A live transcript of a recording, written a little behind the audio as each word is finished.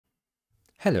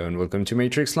Hello and welcome to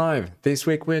Matrix Live. This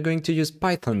week we're going to use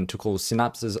Python to call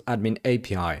Synapse's Admin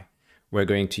API. We're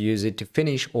going to use it to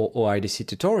finish our OIDC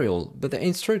tutorial, but the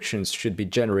instructions should be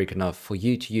generic enough for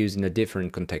you to use in a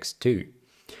different context too.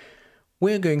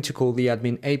 We're going to call the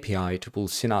Admin API to pull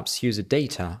Synapse user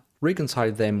data,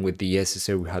 reconcile them with the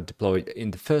SSO we had deployed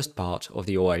in the first part of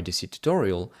the OIDC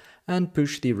tutorial, and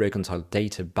push the reconciled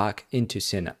data back into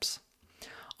Synapse.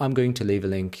 I'm going to leave a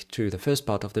link to the first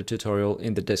part of the tutorial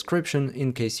in the description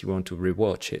in case you want to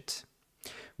rewatch it.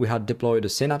 We had deployed a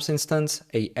Synapse instance,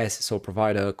 a SSO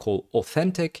provider called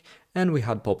Authentic, and we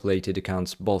had populated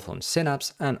accounts both on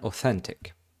Synapse and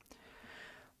Authentic.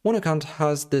 One account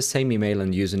has the same email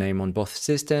and username on both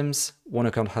systems. One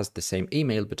account has the same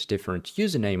email but different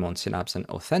username on Synapse and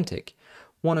Authentic.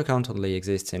 One account only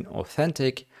exists in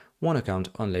Authentic. One account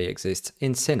only exists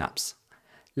in Synapse.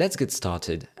 Let's get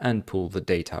started and pull the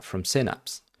data from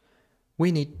Synapse.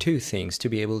 We need two things to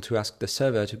be able to ask the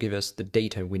server to give us the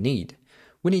data we need.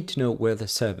 We need to know where the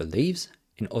server lives.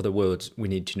 In other words, we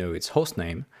need to know its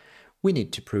hostname. We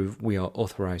need to prove we are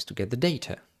authorized to get the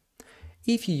data.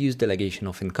 If you use delegation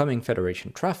of incoming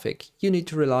federation traffic, you need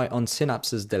to rely on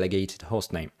Synapse's delegated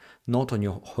hostname, not on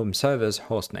your home server's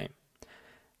hostname.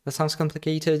 That sounds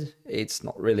complicated? It's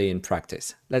not really in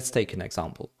practice. Let's take an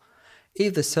example.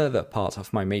 If the server part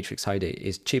of my matrix ID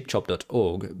is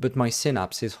chipchop.org, but my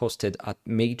Synapse is hosted at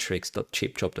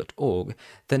matrix.chipchop.org,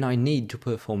 then I need to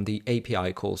perform the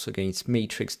API calls against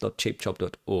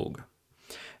matrix.chipchop.org.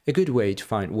 A good way to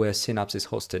find where Synapse is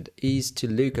hosted is to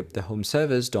look up the home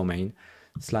server's domain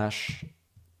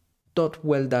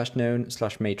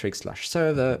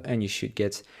 /.well-known/matrix/server, and you should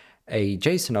get a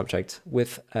JSON object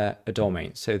with a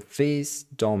domain. So this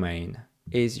domain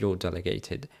is your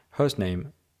delegated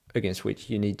hostname against which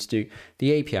you need to do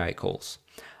the API calls.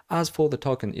 As for the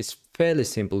token, it's fairly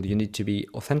simple. You need to be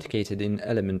authenticated in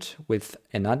Element with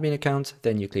an admin account,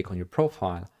 then you click on your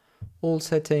profile, all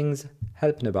settings,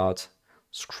 help and about,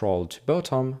 scroll to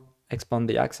bottom, expand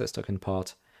the access token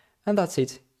part, and that's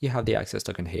it, you have the access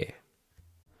token here.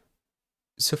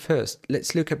 So first,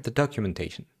 let's look up the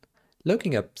documentation.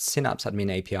 Looking up Synapse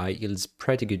Admin API yields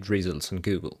pretty good results on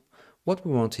Google. What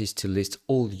we want is to list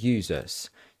all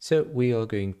users. So we are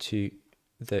going to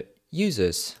the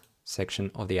users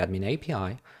section of the admin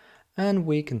API, and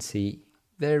we can see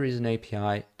there is an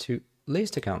API to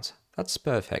list accounts. That's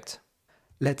perfect.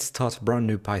 Let's start a brand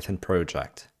new Python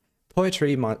project.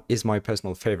 Poetry is my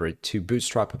personal favorite to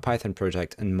bootstrap a Python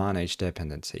project and manage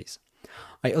dependencies.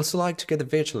 I also like to get the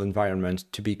virtual environment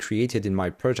to be created in my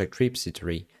project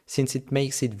repository, since it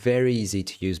makes it very easy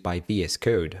to use by VS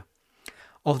Code.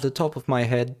 Off the top of my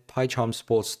head, PyCharm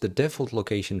supports the default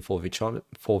location for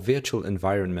virtual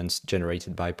environments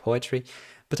generated by Poetry,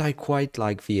 but I quite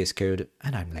like VS Code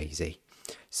and I'm lazy.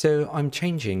 So I'm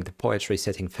changing the Poetry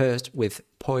setting first with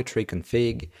Poetry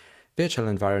config, virtual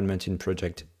environment in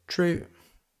project true,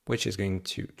 which is going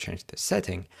to change the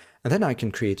setting. And then I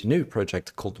can create a new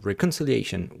project called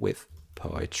reconciliation with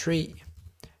Poetry,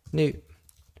 new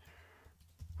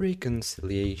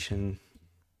reconciliation,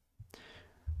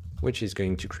 which is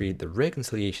going to create the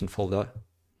reconciliation folder,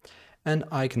 and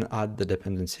I can add the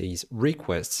dependencies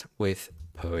requests with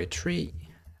Poetry,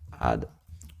 add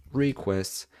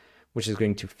requests, which is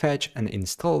going to fetch and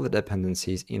install the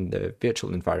dependencies in the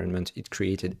virtual environment it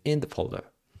created in the folder.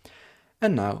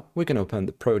 And now we can open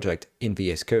the project in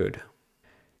VS Code.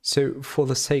 So for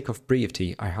the sake of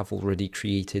brevity, I have already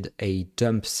created a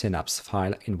dump Synapse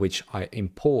file in which I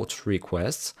import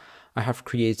requests. I have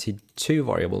created two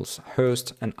variables,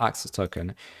 host and access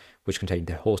token, which contain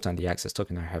the host and the access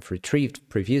token I have retrieved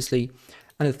previously,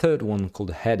 and a third one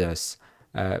called headers,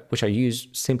 which I use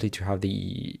simply to have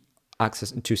the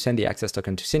access to send the access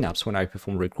token to Synapse when I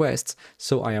perform requests,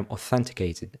 so I am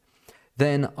authenticated.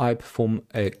 Then I perform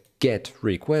a get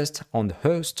request on the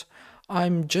host.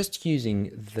 I'm just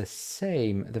using the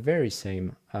very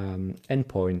same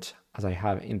endpoint as I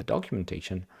have in the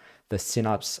documentation, the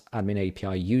Synapse Admin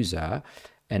API user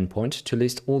endpoint to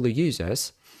list all the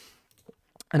users.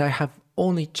 And I have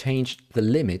only changed the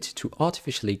limit to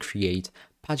artificially create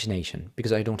pagination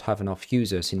because I don't have enough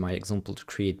users in my example to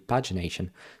create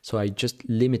pagination. So I just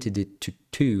limited it to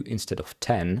 2 instead of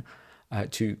 10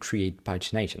 to create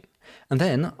pagination. And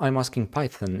then I'm asking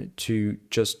Python to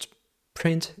just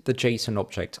print the JSON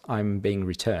object I'm being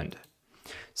returned.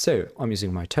 So I'm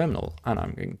using my terminal and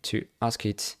I'm going to ask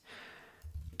it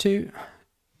to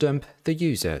dump the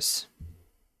users.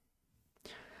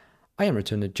 I am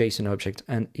returned a JSON object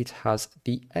and it has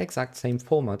the exact same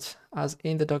format as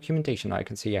in the documentation. I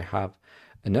can see I have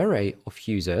an array of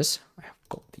users. I have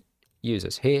got the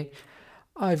users here.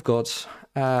 I've got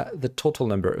the total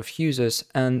number of users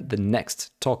and the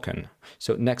next token.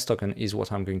 So next token is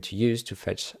what I'm going to use to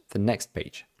fetch the next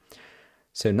page.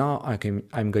 So now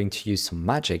I'm going to use some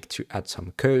magic to add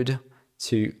some code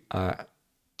to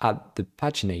add the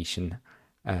pagination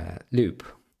loop.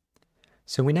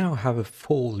 So we now have a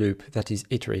for loop that is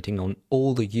iterating on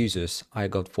all the users I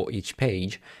got for each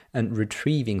page and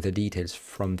retrieving the details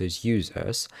from those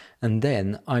users. And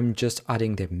then I'm just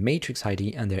adding their matrix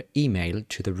ID and their email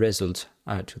to the result,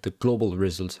 to the global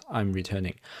result I'm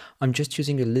returning. I'm just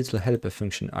using a little helper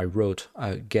function I wrote,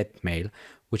 get mail,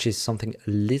 which is something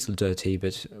a little dirty,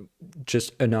 but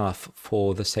just enough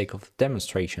for the sake of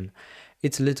demonstration.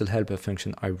 It's a little helper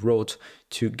function I wrote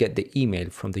to get the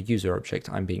email from the user object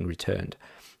I'm being returned.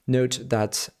 Note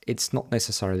that it's not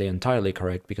necessarily entirely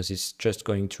correct because it's just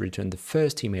going to return the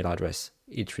first email address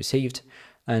it received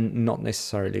and not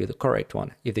necessarily the correct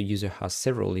one. If the user has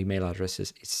several email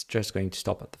addresses, it's just going to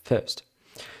stop at the first.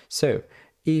 So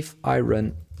if I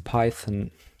run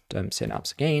python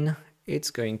synapse again,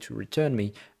 it's going to return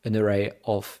me an array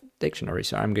of dictionaries.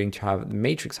 So I'm going to have the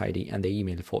matrix ID and the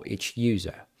email for each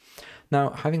user.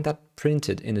 Now, having that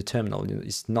printed in a terminal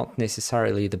is not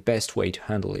necessarily the best way to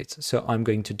handle it, so I'm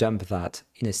going to dump that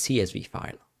in a CSV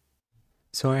file.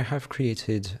 So I have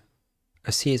created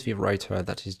a CSV writer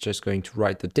that is just going to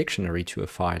write the dictionary to a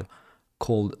file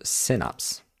called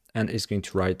Synapse, and is going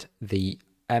to write the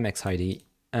MXID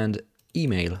and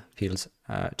email fields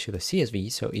to the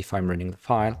CSV. So if I'm running the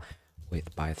file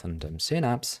with python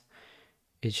synapse,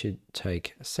 it should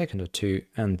take a second or two,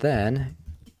 and then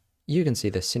you can see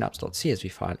the synapse.csv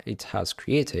file it has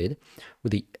created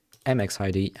with the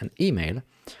MXID and email.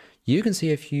 You can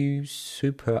see a few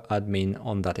super admin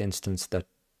on that instance that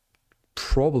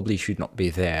probably should not be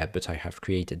there, but I have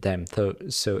created them,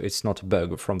 so it's not a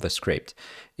bug from the script.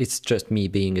 It's just me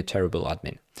being a terrible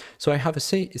admin. So I have a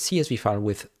CSV file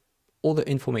with all the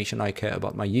information I care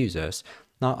about my users.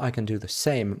 Now I can do the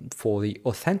same for the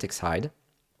authentic side,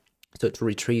 so to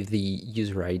retrieve the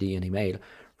user ID and email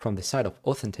from the side of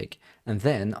authentic, and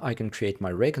then I can create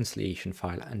my reconciliation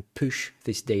file and push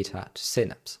this data to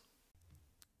Synapse.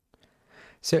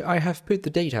 So I have put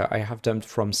the data I have dumped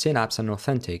from Synapse and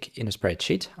authentic in a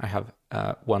spreadsheet. I have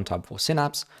one tab for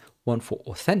Synapse, one for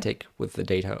authentic with the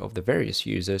data of the various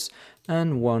users,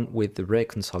 and one with the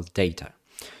reconciled data.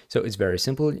 So it's very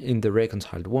simple. In the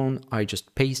reconciled one, I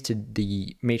just pasted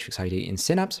the matrix ID in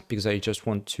Synapse because I just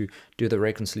want to do the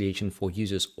reconciliation for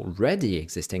users already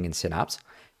existing in Synapse.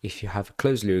 If you have a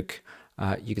close look,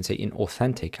 you can say in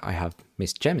authentic, I have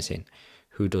Miss Jemisin,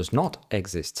 who does not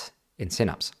exist in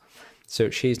Synapse. So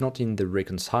she is not in the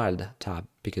reconciled tab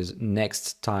because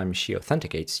next time she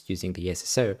authenticates using the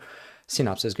SSO,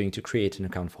 Synapse is going to create an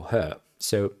account for her.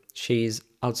 So she is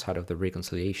outside of the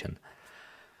reconciliation.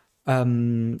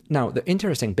 Now, the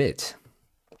interesting bit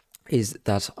is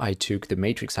that I took the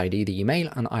matrix ID, the email,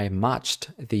 and I matched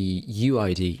the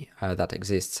UID that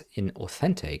exists in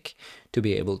authentic to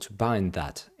be able to bind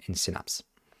that in Synapse.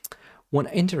 One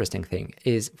interesting thing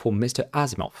is for Mr.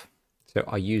 Asimov. So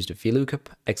I used a VLOOKUP.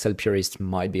 Excel purists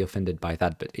might be offended by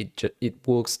that, but it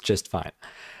works just fine.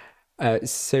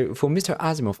 So for Mr.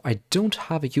 Asimov, I don't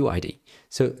have a UID.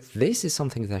 So this is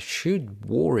something that should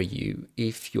worry you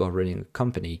if you are running a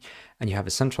company and you have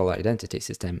a central identity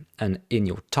system, and in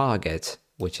your target,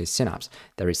 which is Synapse,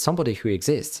 there is somebody who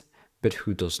exists, but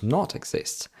who does not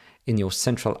exist in your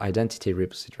central identity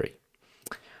repository.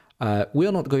 We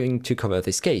are not going to cover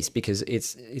this case because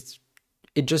it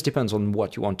just depends on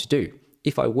what you want to do.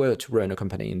 If I were to run a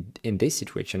company in this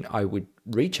situation, I would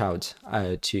reach out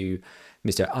to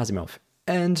Mr. Asimov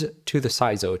and to the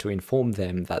CISO to inform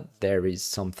them that there is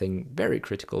something very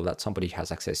critical, that somebody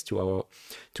has access to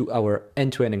our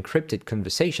end-to-end encrypted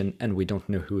conversation and we don't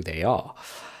know who they are.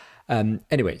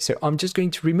 Anyway, so I'm just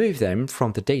going to remove them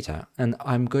from the data, and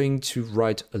I'm going to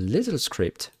write a little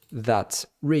script that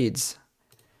reads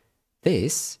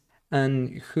this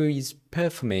and who is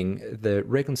performing the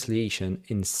reconciliation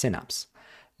in Synapse.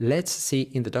 Let's see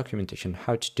in the documentation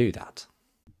how to do that.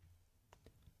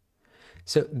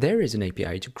 So there is an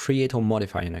API to create or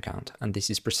modify an account, and this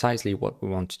is precisely what we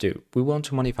want to do. We want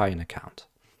to modify an account.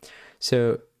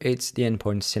 So it's the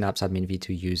endpoint Synapse Admin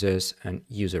v2 users and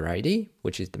user ID,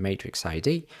 which is the matrix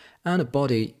ID, and a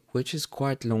body, which is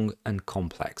quite long and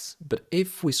complex. But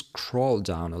if we scroll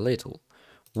down a little,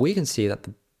 we can see that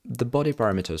the body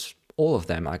parameters, all of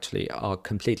them actually, are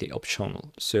completely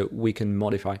optional. So we can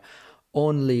modify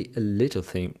only a little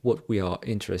thing what we are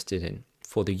interested in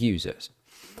for the users.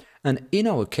 And in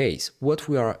our case, what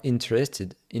we are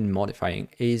interested in modifying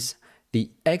is the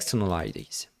external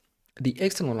IDs. The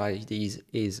external IDs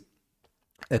is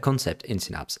a concept in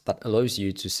Synapse that allows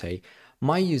you to say,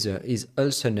 my user is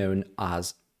also known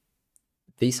as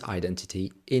this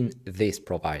identity in this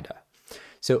provider.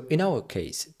 So in our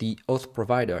case, the auth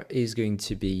provider is going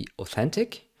to be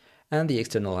authentic, and the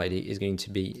external ID is going to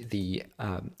be the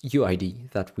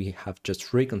UID that we have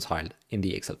just reconciled in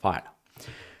the Excel file.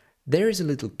 There is a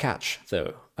little catch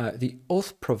though. The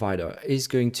auth provider is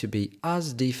going to be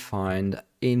as defined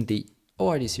in the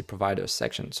OIDC provider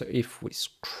section. So if we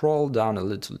scroll down a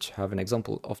little to have an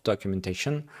example of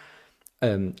documentation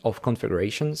of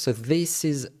configuration. So this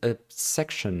is a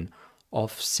section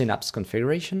of Synapse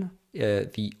configuration,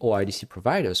 the OIDC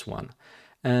providers one,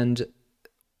 and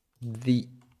the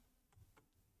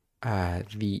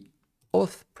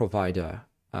auth provider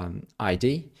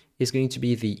ID is going to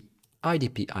be the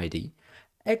IDP ID,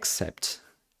 except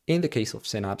in the case of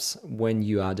Synapse, when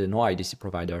you add an OIDC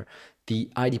provider, the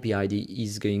IDP ID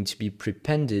is going to be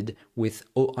prepended with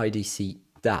OIDC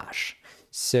dash.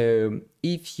 So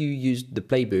if you use the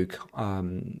playbook,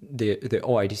 the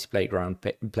OIDC playground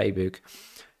playbook,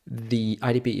 the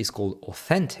IDP is called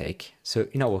authentic. So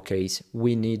in our case,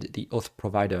 we need the auth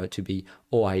provider to be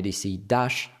OIDC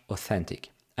dash authentic,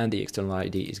 and the external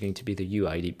ID is going to be the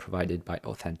UID provided by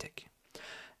authentic.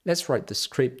 Let's write the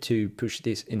script to push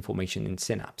this information in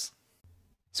Synapse.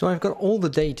 So I've got all the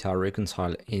data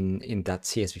reconciled in that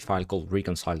CSV file called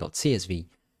reconcile.csv.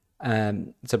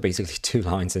 So basically 2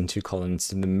 lines and 2 columns,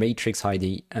 the matrix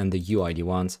ID and the UID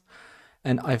ones.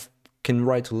 And I can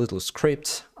write a little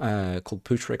script called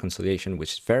push reconciliation,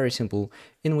 which is very simple,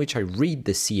 in which I read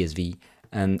the CSV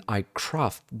and I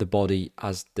craft the body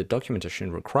as the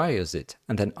documentation requires it.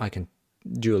 And then I can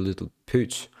do a little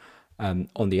put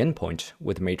on the endpoint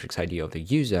with the matrix ID of the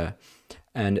user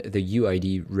and the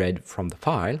UID read from the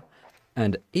file.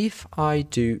 And if I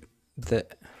do the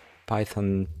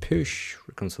Python push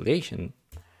reconciliation,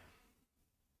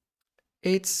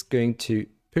 it's going to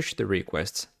push the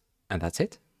requests, and that's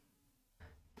it.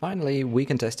 Finally, we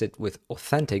can test it with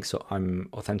authentic. So I'm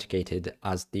authenticated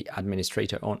as the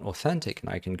administrator on authentic, and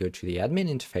I can go to the admin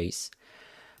interface.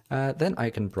 Then I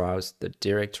can browse the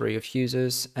directory of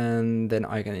users, and then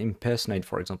I can impersonate,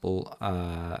 for example,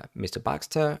 Mr.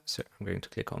 Baxter. So I'm going to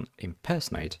click on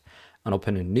impersonate and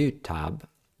open a new tab.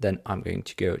 Then I'm going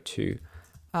to go to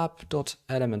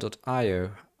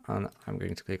app.element.io and I'm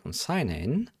going to click on sign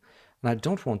in. And I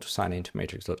don't want to sign into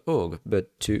matrix.org,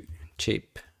 but to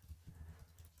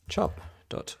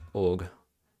chop.org,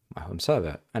 my home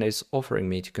server, and it's offering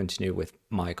me to continue with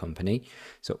my company.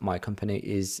 So my company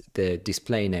is the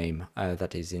display name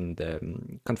that is in the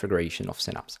configuration of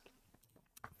Synapse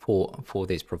for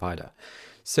this provider.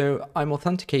 So I'm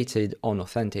authenticated on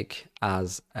authentic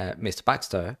as Mr.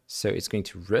 Baxter, so it's going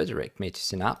to redirect me to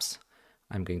Synapse.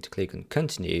 I'm going to click on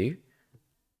continue,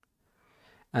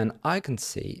 and I can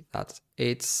see that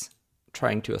it's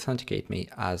trying to authenticate me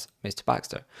as Mr.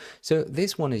 Baxter. So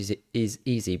this one is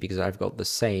easy because I've got the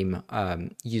same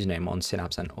username on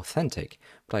Synapse and authentic,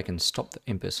 but I can stop the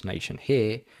impersonation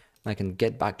here. I can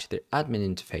get back to the admin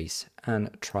interface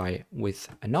and try with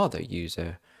another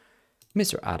user,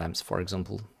 Mr. Adams, for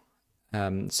example.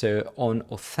 So on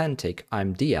authentic,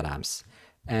 I'm D Adams,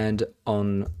 and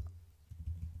on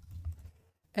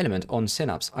element on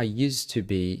Synapse, I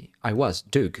was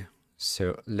Doug.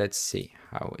 So let's see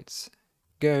how it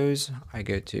goes. I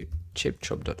go to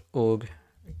chipchop.org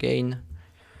again.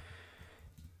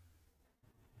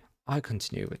 I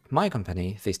continue with my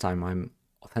company. This time I'm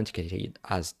authenticated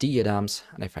as D Adams,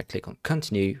 and if I click on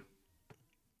continue,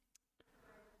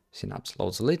 Synapse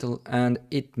loads a little, and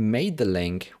it made the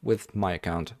link with my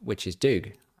account, which is Doug.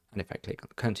 And if I click on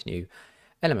continue,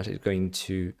 element is going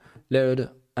to load,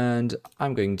 and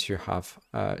I'm going to have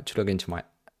to log into my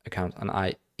account, and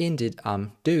I indeed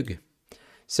am Doug.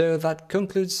 So that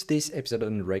concludes this episode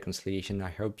on reconciliation. I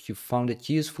hope you found it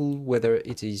useful, whether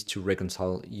it is to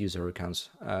reconcile user accounts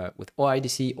with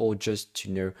OIDC or just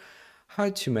to know how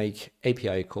to make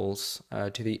API calls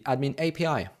to the admin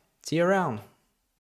API. See you around.